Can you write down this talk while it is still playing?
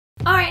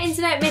Alright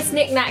internet,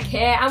 MissNikNak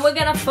here, and we're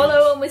gonna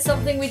follow on with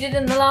something we did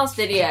in the last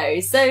video.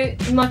 So,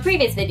 in my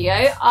previous video,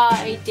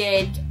 I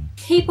did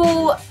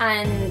people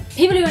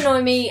who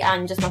annoy me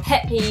and just my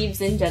pet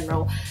peeves in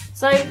general.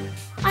 So,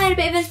 I had a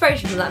bit of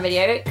inspiration from that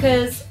video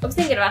because I was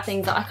thinking about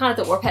things that I kind of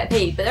thought were a pet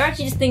peeve, but they're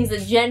actually just things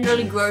that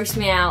generally gross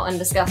me out and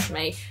disgust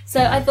me.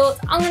 So I thought,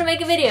 I'm gonna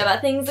make a video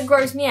about things that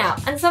gross me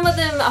out. And some of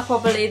them are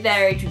probably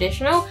very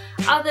traditional,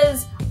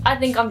 others I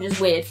think I'm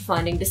just weird for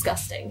finding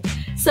disgusting.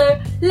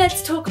 So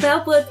let's talk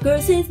about what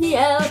grosses me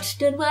out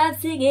and why I'm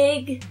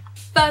singing.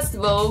 First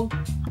of all,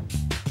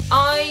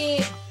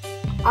 I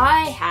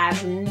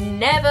have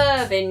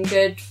never been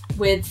good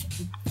with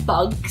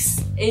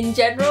bugs in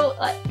general.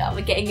 Like,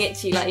 I'm getting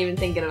itchy like even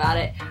thinking about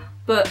it.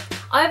 But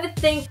I have a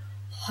thing,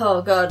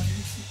 oh god,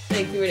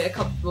 makes me really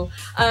uncomfortable.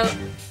 I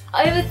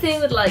have a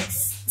thing with like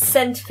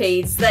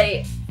centipedes.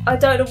 I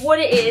don't know what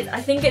it is,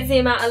 I think it's the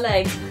amount of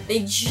legs.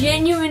 They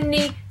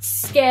genuinely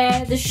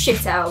scare the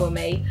shit out of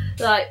me.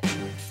 Like,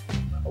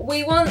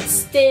 we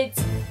once did,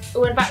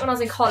 back when I was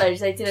in college,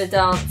 they did a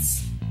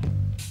dance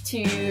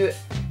to,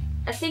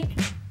 I think,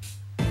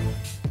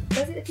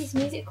 was it a piece of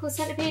music called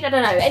Centipede? I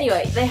don't know.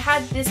 Anyway, they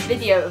had this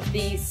video of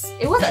these,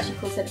 it was actually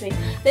called Centipede.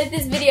 They had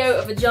this video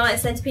of a giant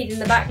centipede in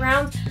the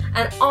background,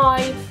 and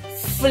I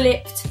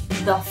flipped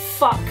the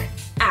fuck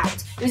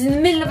out. It was in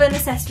the middle of an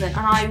assessment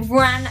and I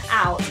ran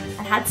out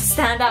and had to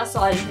stand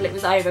outside until it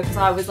was over because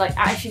I was like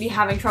actually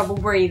having trouble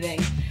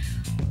breathing.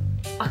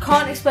 I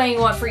can't explain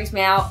why it freaks me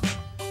out.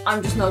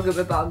 I'm just not good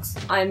with bugs.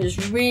 I'm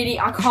just really,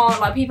 I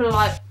can't, like, people are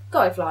like,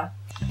 go fly.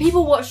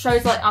 People watch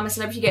shows like I'm a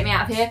Celebrity, Get Me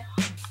Out of Here.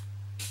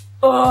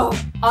 Oh,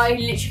 I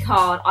literally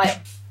can't.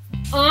 I've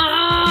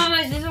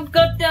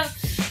got to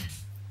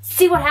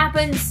see what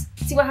happens.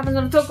 See what happens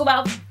when I talk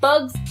about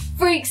bugs.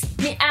 Freaks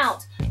me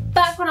out.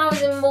 Back when I was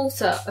in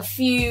Malta a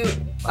few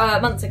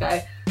months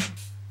ago,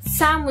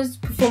 Sam was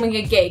performing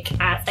a gig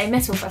at a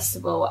metal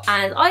festival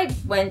and I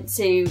went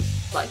to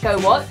like go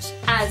watch,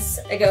 as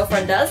a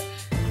girlfriend does,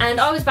 and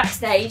I was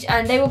backstage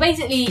and they were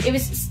basically, it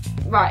was,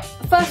 right,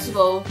 first of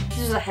all, this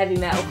was a heavy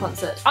metal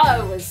concert.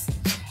 I was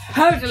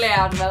totally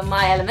out of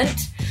my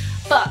element,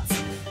 but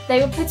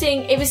they were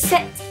putting, it was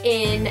set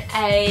in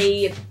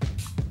a,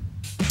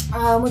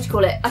 what do you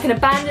call it, like an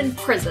abandoned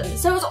prison,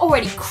 so it was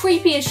already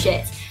creepy as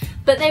shit.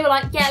 But they were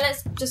like, yeah,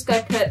 let's just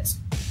go put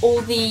all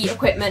the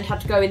equipment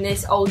had to go in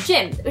this old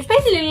gym, which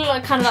basically looked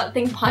like kind of like the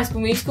thing from High School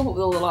Musical, but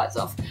with all the lights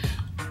off.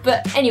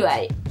 But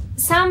anyway,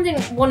 Sam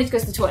wanted to go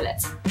to the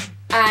toilet,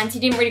 and he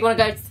didn't really want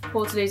to go to the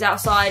Portaloos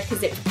outside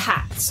because it was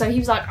packed. So he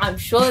was like, I'm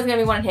sure there's going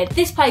to be one in here.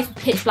 This place was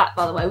pitch black,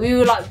 by the way. We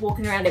were like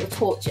walking around it with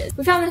torches.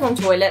 We found this one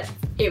toilet.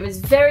 It was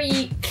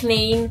very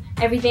clean,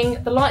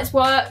 everything. The lights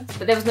worked,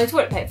 but there was no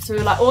toilet paper. So we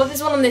were like, oh,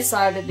 there's one on this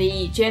side of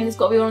the gym. There's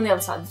got to be one on the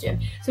other side of the gym.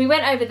 So we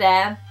went over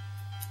there.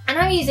 And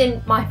I'm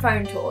using my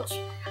phone torch,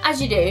 as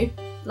you do,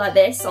 like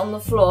this, on the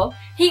floor.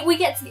 We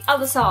get to the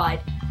other side,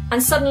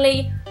 and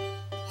suddenly,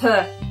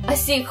 I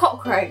see a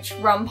cockroach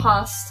run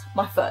past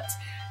my foot.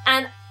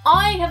 And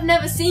I have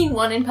never seen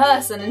one in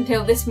person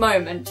until this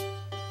moment.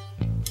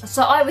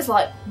 So I was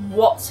like,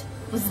 what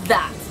was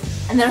that?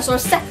 And then I saw a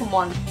second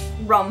one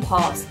run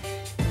past.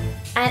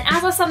 And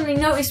as I suddenly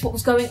noticed what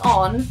was going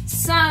on,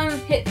 Sam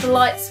hit the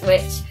light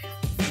switch,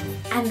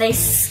 and they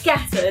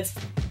scattered.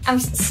 I'm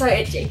so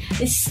itchy.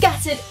 They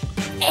scattered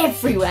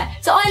everywhere.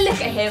 So I look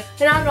at him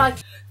and I'm like,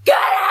 get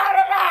out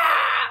of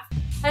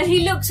there! And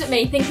he looks at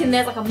me thinking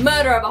there's like a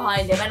murderer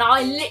behind him, and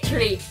I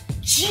literally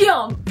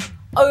jump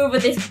over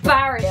this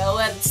barrier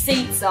where the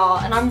seats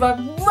are and I'm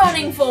like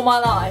running for my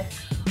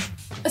life.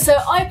 So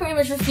I pretty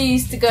much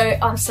refused to go,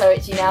 I'm so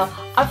itchy now,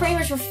 I pretty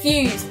much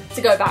refused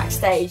to go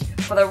backstage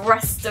for the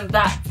rest of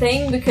that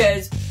thing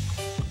because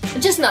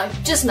just no.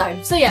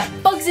 So yeah,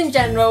 bugs in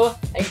general,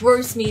 they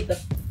gross me the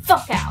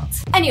fuck out.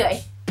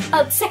 Anyway,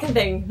 the second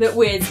thing that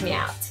weirds me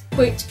out,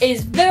 which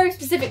is very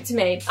specific to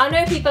me. I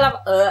know people have,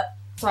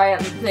 sorry, I'm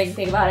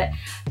thinking about it.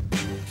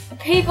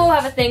 People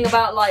have a thing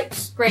about like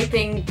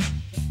scraping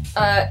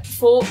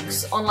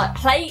forks on like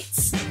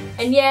plates,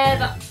 and yeah,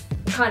 that's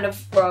kind of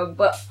wrong,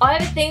 but I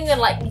have a thing that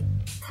like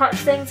touch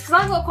things,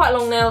 because I've got quite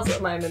long nails at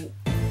the moment.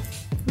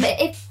 But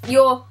if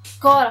you're,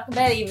 God, I can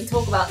barely even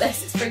talk about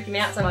this, it's freaking me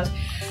out so much.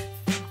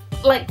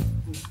 Like,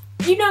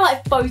 you know,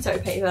 like photo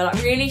paper,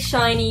 like really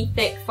shiny,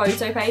 thick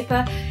photo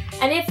paper,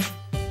 and if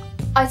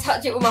I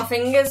touch it with my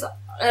fingers,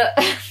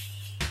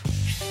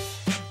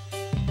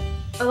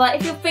 like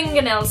if your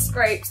fingernail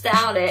scrapes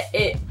down it,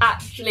 it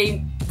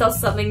actually does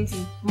something to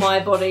my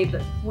body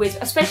that with,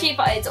 especially if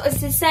it's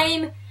the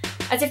same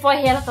as if I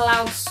hear like a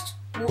loud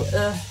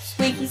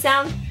squeaky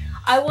sound.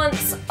 I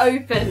once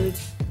opened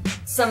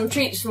some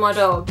treats for my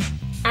dog,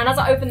 and as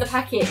I opened the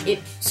packet,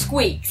 it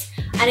squeaked,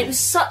 and it was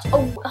such a,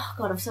 oh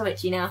god, I'm so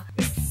itchy now.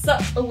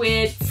 Such a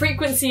weird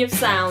frequency of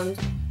sound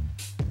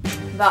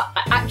that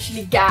I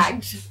actually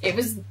gagged. It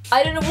was,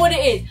 I don't know what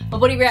it is, my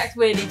body reacts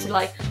weirdly to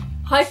like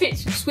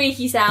high-pitched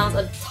squeaky sounds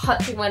and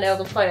touching my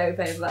nails on photo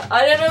paper.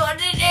 I don't know what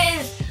it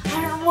is!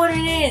 I don't know what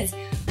it is!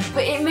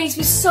 but it makes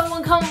me so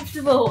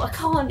uncomfortable. I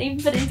can't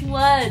even put it into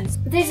words.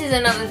 But this is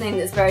another thing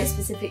that's very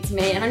specific to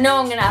me, and I know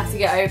I'm gonna have to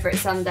get over it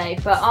someday,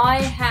 but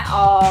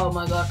oh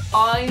my god,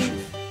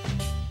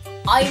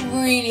 I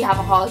really have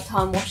a hard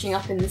time washing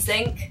up in the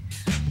sink,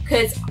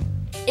 because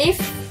if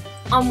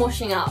I'm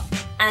washing up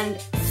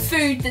and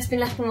food that's been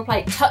left on the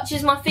plate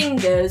touches my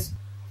fingers,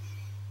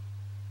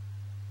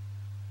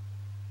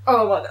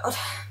 oh my god.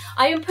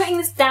 I am putting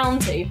this down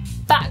to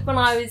back when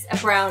I was a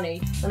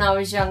brownie, when I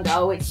was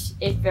younger, which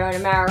if you're in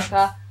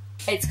America,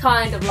 it's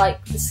kind of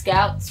like the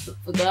Scouts but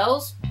for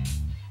girls.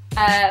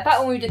 Back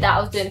when we did that,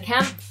 I was doing a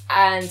camp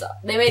and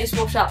they made us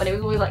wash up, and it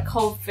was always like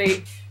cold food.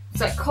 It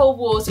was like cold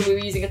water, we were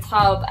using a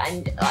tub,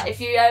 and like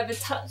if you ever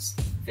touched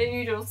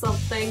food or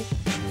something,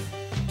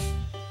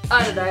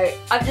 I don't know,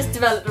 I've just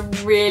developed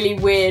a really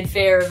weird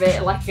fear of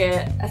it, like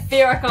a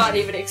fear I can't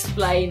even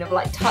explain, of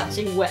like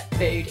touching wet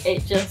food.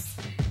 It just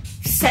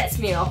sets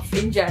me off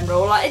in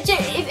general. Like,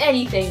 if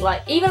anything,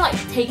 like even like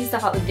taking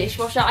stuff out the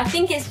dishwasher, I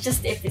think it's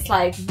just if it's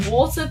like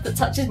water that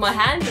touches my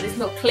hand but it's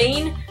not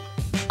clean,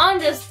 I'm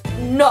just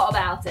not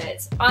about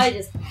it. I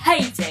just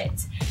hate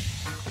it.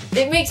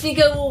 It makes me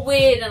go all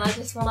weird and I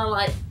just want to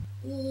like...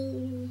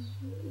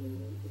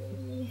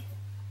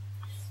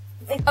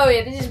 Oh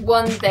yeah, this is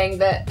one thing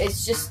that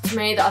it's just to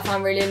me that I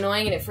find really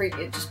annoying, and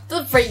it just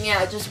doesn't freak me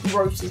out, it just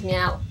grosses me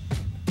out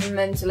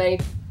mentally,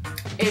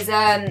 is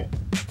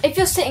if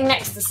you're sitting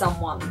next to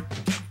someone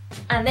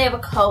and they have a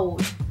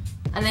cold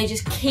and they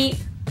just keep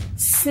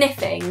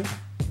sniffing,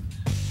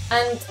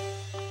 and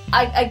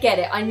I get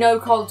it, I know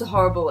colds are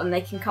horrible and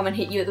they can come and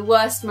hit you at the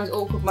worst, most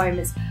awkward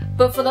moments,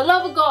 but for the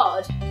love of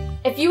God,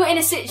 if you were in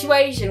a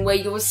situation where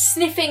you were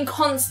sniffing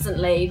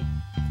constantly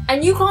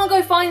and you can't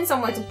go find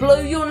somewhere to blow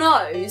your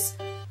nose,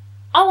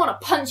 I want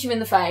to punch you in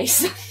the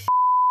face.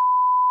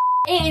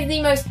 It is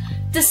the most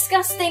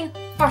disgusting,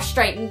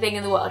 frustrating thing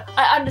in the world.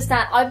 I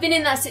understand, I've been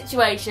in that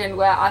situation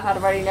where I've had a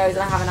runny nose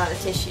and I haven't had a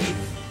tissue,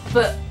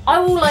 but I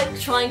will like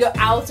try and go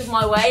out of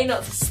my way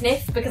not to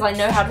sniff because I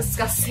know how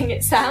disgusting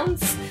it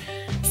sounds.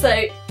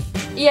 So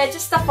yeah,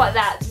 just stuff like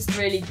that just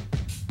really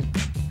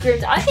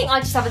grim. I think I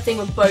just have a thing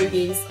with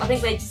bogies. I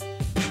think they just,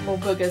 or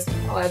boogers,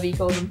 however you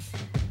call them.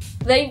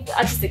 I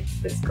just think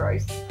it's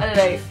gross. I don't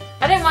know.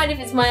 I don't mind if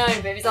it's my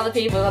own, but if it's other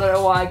people's, I don't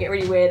know why I get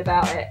really weird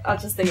about it. I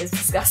just think it's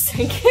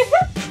disgusting.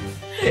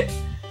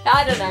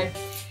 I don't know.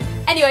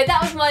 Anyway,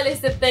 that was my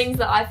list of things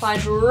that I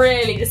find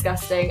really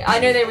disgusting. I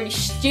know they're really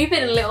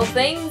stupid and little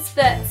things,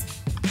 but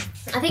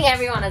I think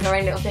everyone has their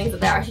own little things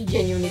that they're actually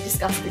genuinely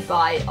disgusted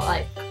by.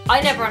 Like, I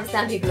never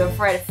understand people who are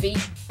afraid of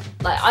feet.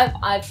 Like,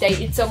 I've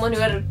dated someone who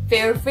had a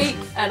fear of feet,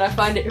 and I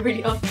find it a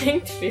really odd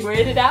thing to be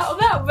weirded out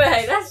about, but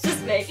hey, that's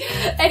just me.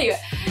 Anyway,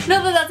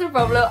 not that that's a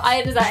problem. I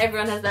understand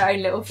everyone has their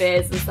own little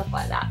fears and stuff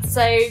like that.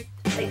 So,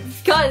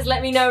 guys,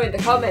 let me know in the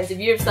comments if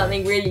you have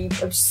something really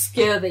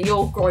obscure that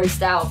you're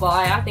grossed out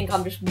by. I think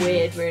I'm just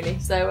weird, really.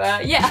 So,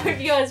 yeah, I hope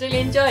you guys really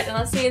enjoyed, and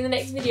I'll see you in the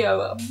next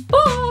video.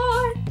 Bye!